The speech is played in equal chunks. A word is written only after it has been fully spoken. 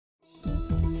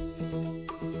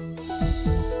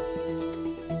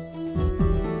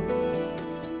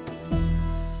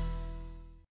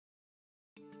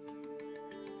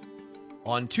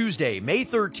On Tuesday, May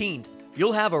 13th,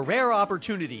 you'll have a rare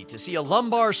opportunity to see a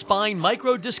lumbar spine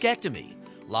microdiscectomy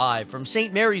live from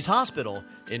St. Mary's Hospital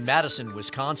in Madison,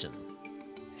 Wisconsin.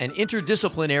 An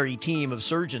interdisciplinary team of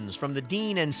surgeons from the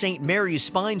Dean and St. Mary's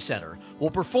Spine Center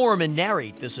will perform and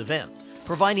narrate this event,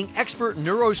 providing expert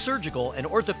neurosurgical and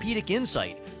orthopedic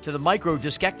insight to the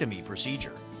microdiscectomy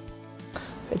procedure.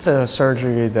 It's a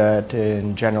surgery that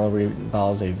in general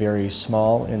involves a very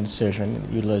small incision,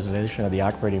 utilization of the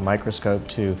operating microscope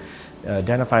to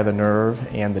identify the nerve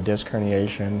and the disc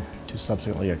herniation, to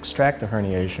subsequently extract the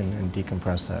herniation and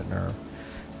decompress that nerve.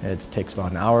 It takes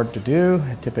about an hour to do.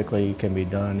 It typically can be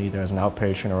done either as an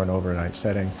outpatient or an overnight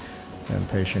setting, and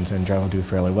patients in general do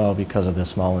fairly well because of the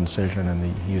small incision and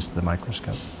the use of the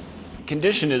microscope. The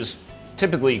condition is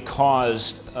typically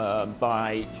caused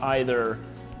by either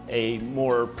a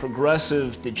more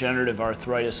progressive degenerative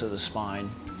arthritis of the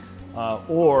spine,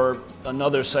 or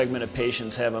another segment of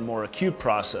patients have a more acute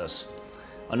process.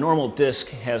 A normal disc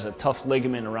has a tough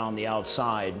ligament around the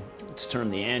outside, it's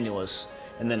termed the annulus,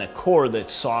 and then a core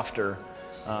that's softer.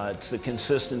 It's the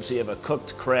consistency of a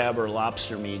cooked crab or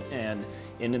lobster meat, and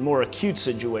in the more acute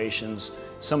situations,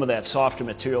 some of that softer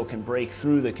material can break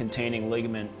through the containing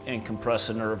ligament and compress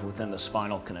a nerve within the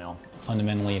spinal canal.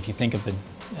 Fundamentally, if you think of the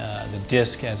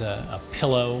disc as a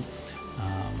pillow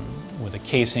with a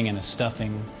casing and a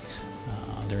stuffing,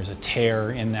 there's a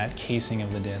tear in that casing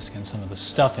of the disc, and some of the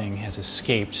stuffing has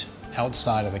escaped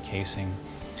outside of the casing.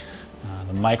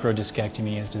 The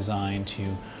microdiscectomy is designed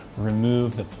to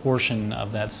remove the portion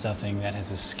of that stuffing that has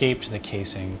escaped the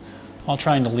casing while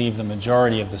trying to leave the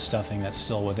majority of the stuffing that's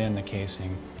still within the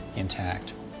casing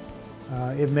intact.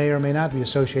 It may or may not be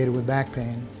associated with back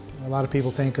pain. A lot of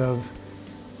people think of,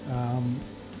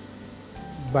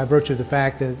 by virtue of the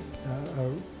fact that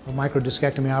a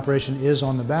microdiscectomy operation is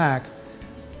on the back,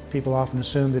 people often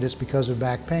assume that it's because of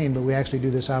back pain, but we actually do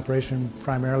this operation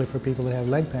primarily for people that have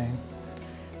leg pain.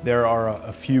 There are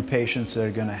a few patients that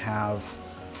are going to have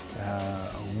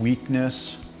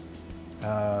weakness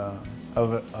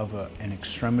of an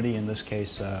extremity, in this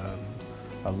case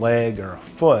a leg or a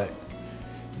foot,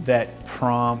 that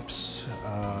prompts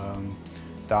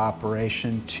the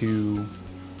operation to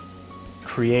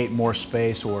create more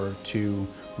space or to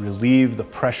relieve the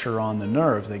pressure on the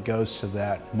nerve that goes to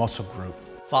that muscle group.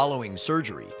 Following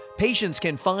surgery, patients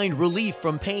can find relief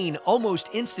from pain almost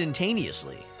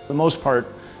instantaneously. For the most part,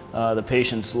 the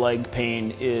patient's leg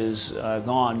pain is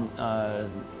gone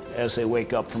as they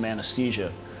wake up from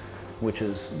anesthesia, which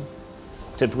is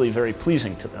typically very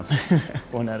pleasing to them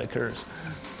when that occurs.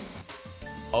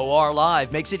 OR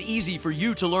Live makes it easy for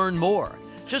you to learn more.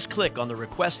 Just click on the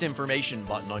Request Information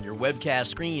button on your webcast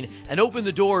screen and open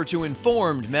the door to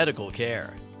informed medical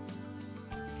care.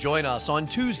 Join us on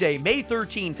Tuesday, May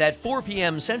 13th at 4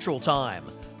 p.m. Central Time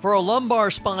for a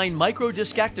lumbar spine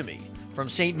microdiscectomy from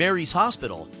St. Mary's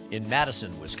Hospital in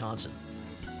Madison, Wisconsin.